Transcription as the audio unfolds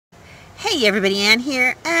Hey everybody, Ann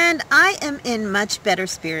here, and I am in much better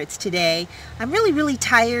spirits today. I'm really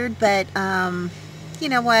tired, but you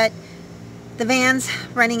know what? The van's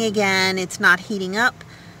running again. It's not heating up.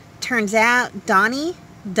 Turns out Donnie,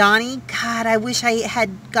 God, I wish I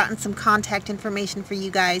had gotten some contact information for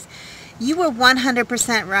you guys. You were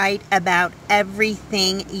 100% right about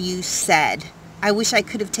everything you said. I wish I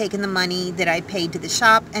could have taken the money that I paid to the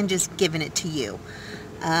shop and just given it to you.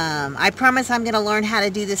 I promise I'm going to learn how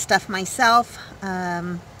to do this stuff myself.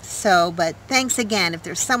 But thanks again. If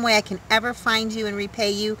there's some way I can ever find you and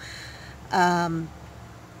repay you,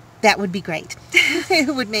 that would be great.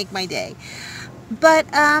 It would make my day. But,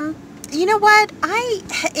 you know what?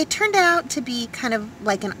 It turned out to be kind of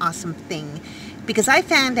like an awesome thing because I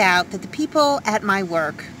found out that the people at my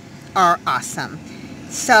work are awesome.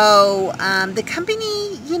 So, the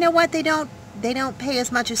company, you know what? They don't pay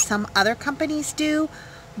as much as some other companies do.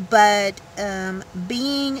 But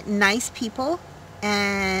being nice people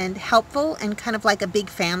and helpful and kind of like a big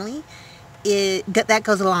family, that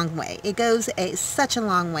goes a long way. It goes such a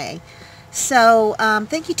long way. So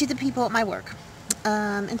thank you to the people at my work.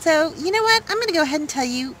 And so, you know what? I'm going to go ahead and tell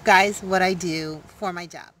you guys what I do for my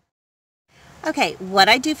job. Okay, what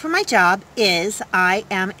I do for my job is I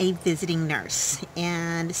am a visiting nurse.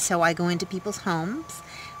 And so I go into people's homes.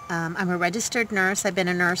 I'm a registered nurse. I've been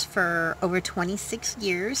a nurse for over 26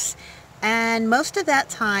 years, and most of that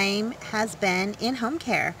time has been in home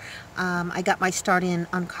care. I got my start in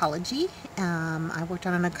oncology. I worked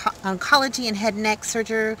on an oncology and head and neck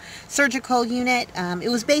surgical unit. It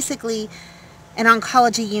was basically an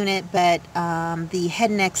oncology unit, but the head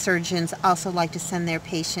and neck surgeons also like to send their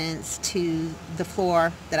patients to the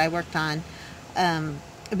floor that I worked on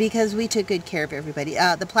because we took good care of everybody.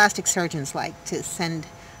 The plastic surgeons like to send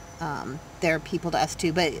their people to us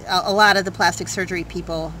too, but a lot of the plastic surgery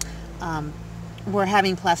people were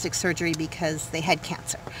having plastic surgery because they had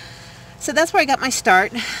cancer. So that's where I got my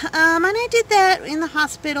start, and I did that in the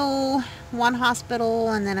hospital, one hospital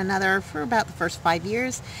and then another for about the first 5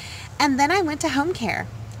 years, and then I went to home care,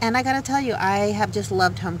 and I gotta tell you, I have just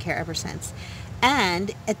loved home care ever since.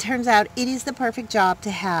 And it turns out it is the perfect job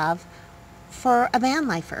to have for a van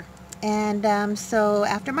lifer. And so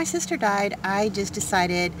after my sister died, I just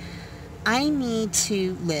decided I need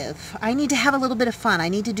to live. I need to have a little bit of fun. I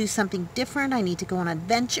need to do something different. I need to go on an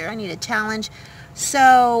adventure. I need a challenge.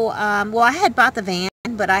 So, well, I had bought the van,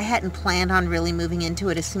 but I hadn't planned on really moving into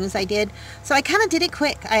it as soon as I did. So I kind of did it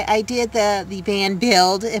quick. I did the van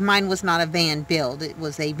build, and mine was not a van build. It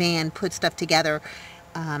was a van put stuff together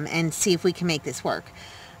and see if we can make this work.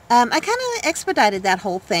 I kind of expedited that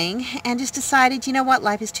whole thing and just decided, you know what,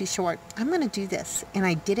 life is too short. I'm going to do this, and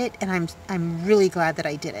I did it, and I'm really glad that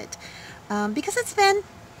I did it because it's been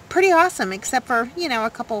pretty awesome, except for a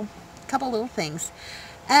couple little things.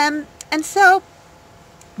 And so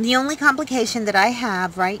the only complication that I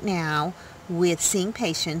have right now with seeing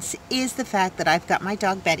patients is the fact that I've got my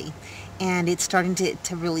dog Betty, and it's starting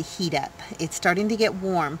to really heat up. It's starting to get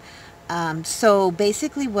warm. So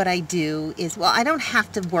basically what I do is, well, I don't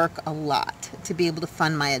have to work a lot to be able to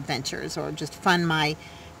fund my adventures or just fund my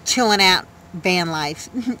chilling out van life,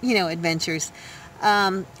 adventures.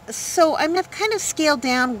 So I've kind of scaled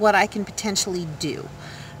down what I can potentially do.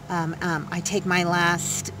 I take my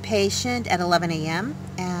last patient at 11 a.m.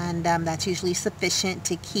 and that's usually sufficient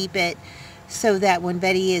to keep it so that when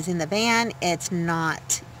Betty is in the van, it's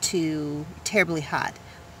not too terribly hot.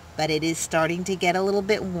 But it is starting to get a little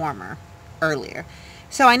bit warmer earlier.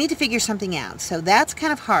 So I need to figure something out. So that's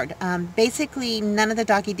kind of hard. Basically, none of the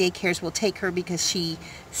doggy daycares will take her because she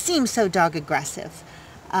seems so dog aggressive.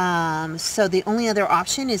 So the only other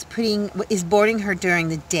option is boarding her during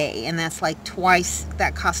the day, and that's like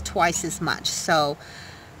that costs twice as much. So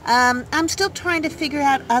I'm still trying to figure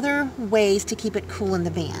out other ways to keep it cool in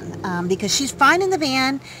the van because she's fine in the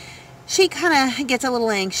van. She kind of gets a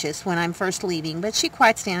little anxious when I'm first leaving, but she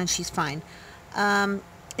quiets down and she's fine.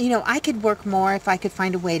 I could work more if I could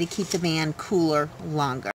find a way to keep the van cooler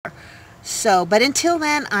longer. So, but until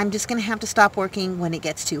then, I'm just going to have to stop working when it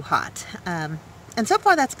gets too hot. And so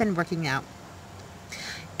far, that's been working out.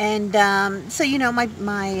 And so,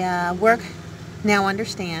 my work now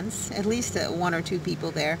understands, at least one or two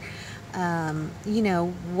people there,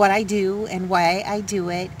 what I do and why I do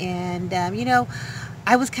it. And,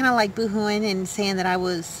 I was kind of like boohooing and saying that I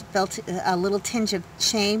felt a little tinge of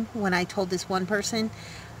shame when I told this one person,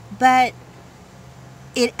 but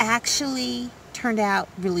it actually turned out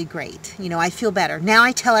really great. I feel better. Now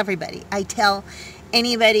I tell everybody. I tell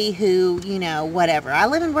anybody who, whatever. I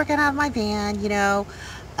live and work out of my van,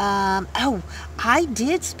 I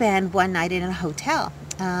did spend one night in a hotel.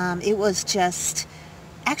 It was just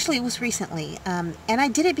Actually, it was recently, and I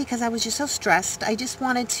did it because I was just so stressed. I didn't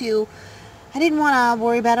want to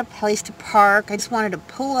worry about a place to park. I just wanted to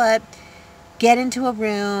pull up, get into a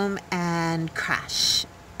room, and crash,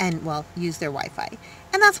 and, well, use their Wi-Fi.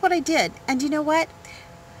 And that's what I did. And you know what?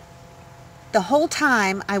 The whole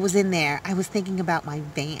time I was in there, I was thinking about my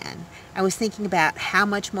van. I was thinking about how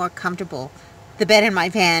much more comfortable the bed in my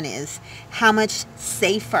van is, how much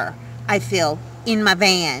safer I feel in my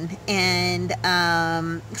van. And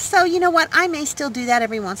so you know what, I may still do that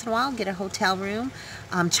every once in a while, get a hotel room,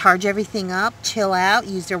 charge everything up, chill out,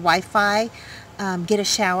 use their Wi-Fi, get a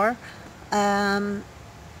shower.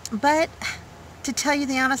 But to tell you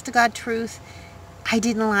the honest to God truth, I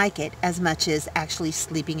didn't like it as much as actually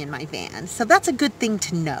sleeping in my van. So that's a good thing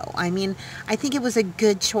to know. I mean, I think it was a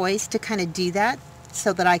good choice to kind of do that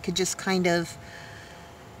so that I could just kind of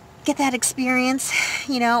get that experience,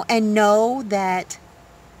 you know, and know that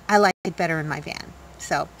I like it better in my van.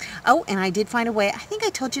 So, oh, and I did find a way, I think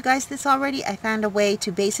I told you guys this already, I found a way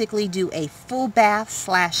to basically do a full bath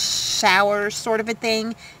 / shower sort of a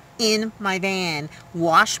thing in my van.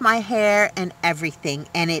 Wash my hair and everything,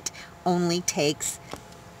 and it only takes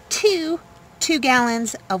two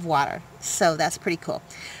gallons of water. So that's pretty cool.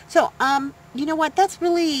 So, you know what, that's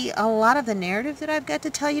really a lot of the narrative that I've got to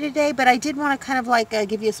tell you today, but I did want to kind of like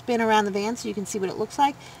give you a spin around the van so you can see what it looks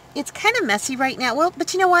like. It's kind of messy right now. Well,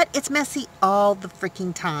 but you know what, it's messy all the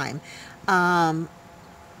freaking time.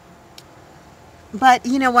 But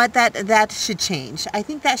you know what, that should change. I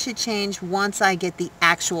think that should change once I get the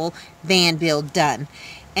actual van build done.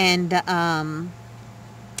 And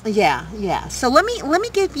yeah. So let me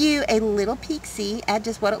give you a little peek-see at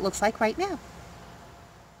just what it looks like right now.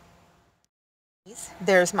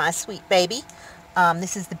 There's my sweet baby.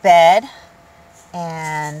 This is the bed,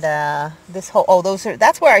 and this whole, oh,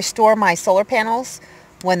 that's where I store my solar panels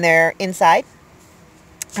when they're inside.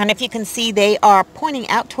 And if you can see, they are pointing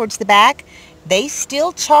out towards the back. They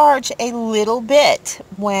still charge a little bit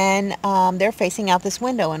when they're facing out this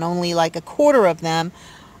window, and only like a quarter of them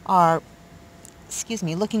are, excuse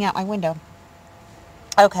me, looking out my window.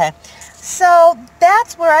 Okay, so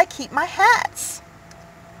that's where I keep my hats.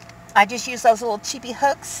 I just use those little cheapy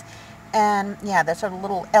hooks, and yeah, that's a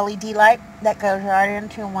little LED light that goes right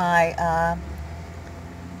into my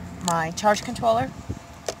my charge controller,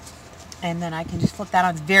 and then I can just flip that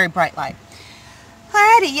on. It's very bright light.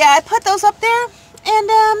 Alrighty, yeah, I put those up there,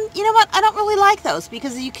 and you know what, I don't really like those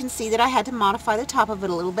because you can see that I had to modify the top of it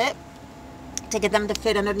a little bit to get them to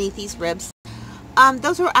fit underneath these ribs.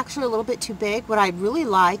 Those were actually a little bit too big. What I'd really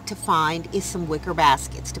like to find is some wicker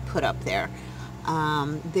baskets to put up there.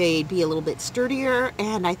 They'd be a little bit sturdier,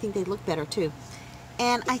 and I think they'd look better too.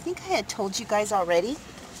 And I think I had told you guys already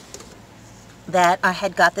that I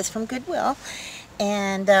had got this from Goodwill,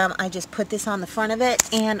 and I just put this on the front of it,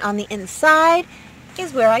 and on the inside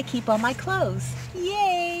is where I keep all my clothes.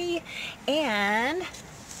 Yay! And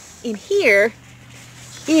in here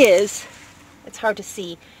is, it's hard to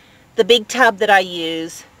see, the big tub that I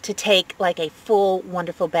use to take like a full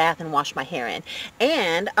wonderful bath and wash my hair in.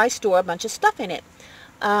 And I store a bunch of stuff in it.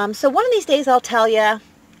 So one of these days I'll tell you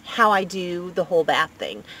how I do the whole bath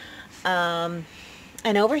thing. And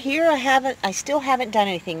over here I still haven't done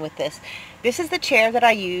anything with this. This is the chair that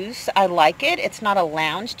I use. I like it. It's not a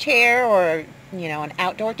lounge chair or, you know, an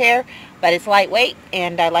outdoor chair, but it's lightweight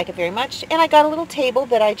and I like it very much. And I got a little table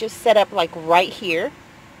that I just set up like right here.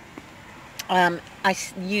 I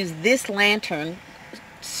use this lantern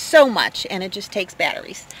so much, and it just takes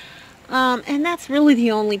batteries. And that's really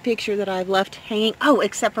the only picture that I've left hanging. Oh,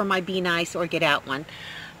 except for my Be Nice or Get Out one.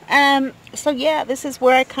 So yeah, this is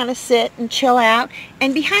where I kind of sit and chill out.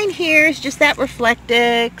 And behind here is just that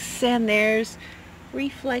Reflectix, and there's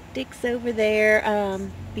Reflectix over there,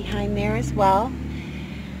 behind there as well.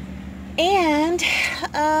 And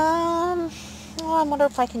well, I wonder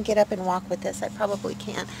if I can get up and walk with this. I probably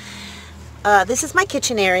can't. This is my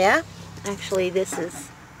kitchen area. Actually,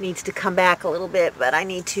 needs to come back a little bit, but I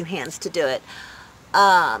need two hands to do it.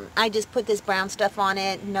 I just put this brown stuff on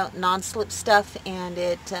it, non-slip stuff, and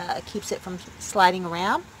it keeps it from sliding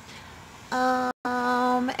around.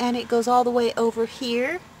 And it goes all the way over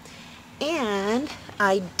here. And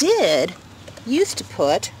I used to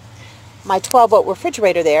put my 12-volt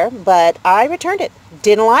refrigerator there, but I returned it.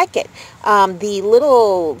 Didn't like it. The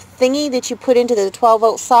little thingy that you put into the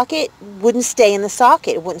 12-volt socket wouldn't stay in the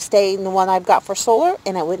socket. It wouldn't stay in the one I've got for solar,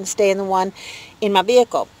 and it wouldn't stay in the one in my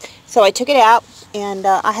vehicle. So I took it out, and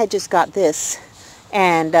I had just got this.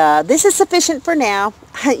 And this is sufficient for now.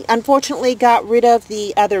 I unfortunately got rid of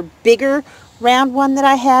the other bigger round one that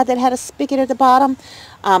I had that had a spigot at the bottom.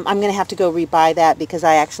 I'm going to have to go rebuy that because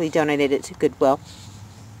I actually donated it to Goodwill.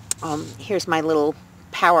 Here's my little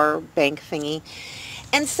power bank thingy.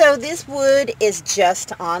 And so this wood is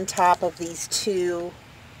just on top of these two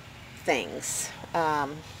things,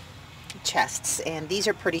 chests, and these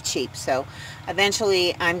are pretty cheap, so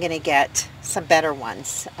eventually I'm going to get some better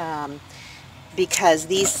ones, because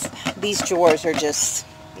these drawers are just,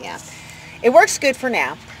 yeah, it works good for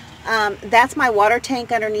now. That's my water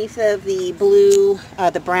tank underneath of the blue,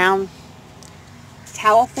 the brown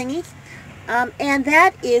towel thingy. And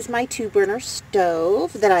that is my 2-burner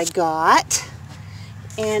stove that I got.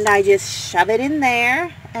 And I just shove it in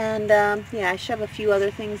there. And yeah, I shove a few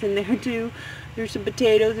other things in there too. There's some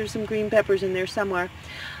potatoes, there's some green peppers in there somewhere.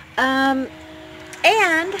 And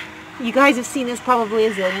you guys have seen this probably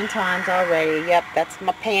a zillion times already. Yep, that's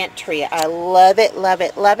my pantry. I love it, love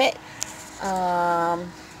it, love it.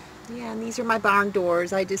 Yeah, and these are my barn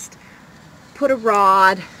doors. I just put a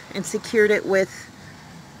rod and secured it with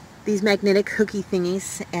these magnetic hooky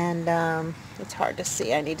thingies, and it's hard to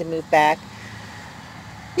see. I need to move back.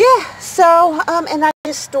 Yeah, so, and I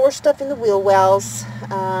just store stuff in the wheel wells.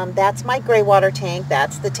 That's my gray water tank.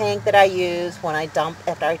 That's the tank that I use when I dump,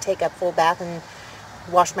 after I take a full bath and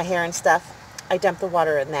wash my hair and stuff. I dump the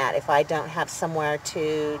water in that. If I don't have somewhere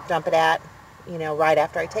to dump it at, you know, right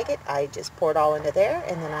after I take it, I just pour it all into there,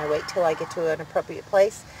 and then I wait till I get to an appropriate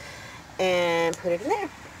place and put it in there.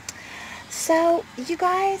 So, you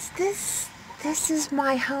guys, this is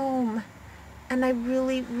my home, and I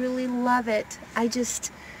really, really love it. I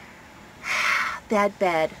just, that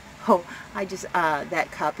bed, oh, I just,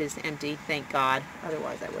 that cup is empty, thank God,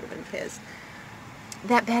 otherwise I would have been pissed.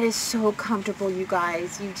 That bed is so comfortable, you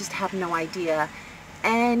guys, you just have no idea.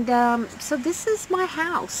 And so this is my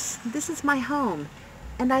house, this is my home,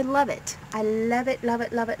 and I love it. I love it, love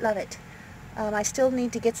it, love it, love it. I still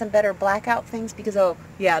need to get some better blackout things because, oh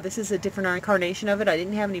yeah, this is a different incarnation of it. I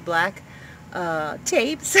didn't have any black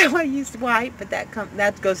tape, so I used white, but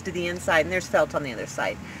that goes to the inside, and there's felt on the other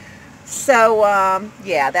side. So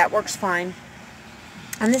yeah, that works fine.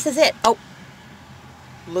 And this is it. Oh,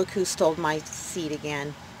 look who stole my seed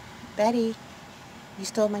again. Betty, you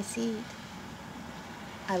stole my seed.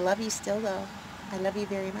 I love you still, though. I love you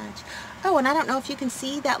very much. Oh, and I don't know if you can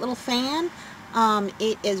see that little fan.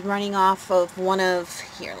 It is running off of one of,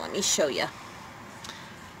 here, let me show you.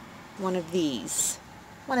 One of these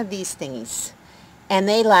thingies. And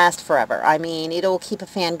they last forever. I mean, it'll keep a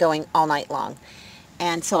fan going all night long.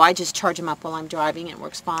 And so I just charge them up while I'm driving. It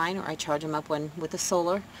works fine. Or I charge them up with the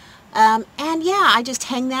solar. And yeah, I just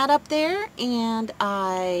hang that up there. And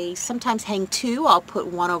I sometimes hang two. I'll put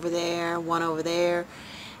one over there, one over there.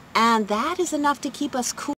 And that is enough to keep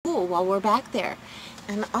us cool while we're back there.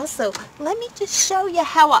 And also, let me just show you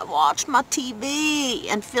how I watch my TV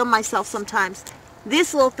and film myself sometimes.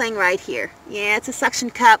 This little thing right here. Yeah, it's a suction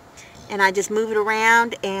cup. And I just move it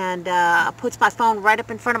around, and puts my phone right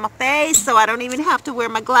up in front of my face, so I don't even have to wear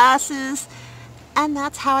my glasses. And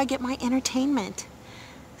that's how I get my entertainment.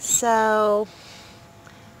 So,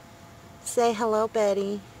 say hello,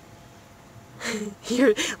 Betty.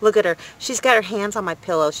 Here, look at her. She's got her hands on my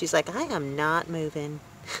pillow. She's like, I am not moving.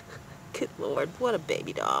 Good Lord, what a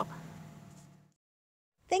baby doll.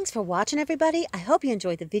 Thanks for watching, everybody. I hope you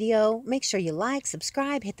enjoyed the video. Make sure you like,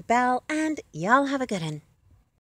 subscribe, hit the bell, and y'all have a good one.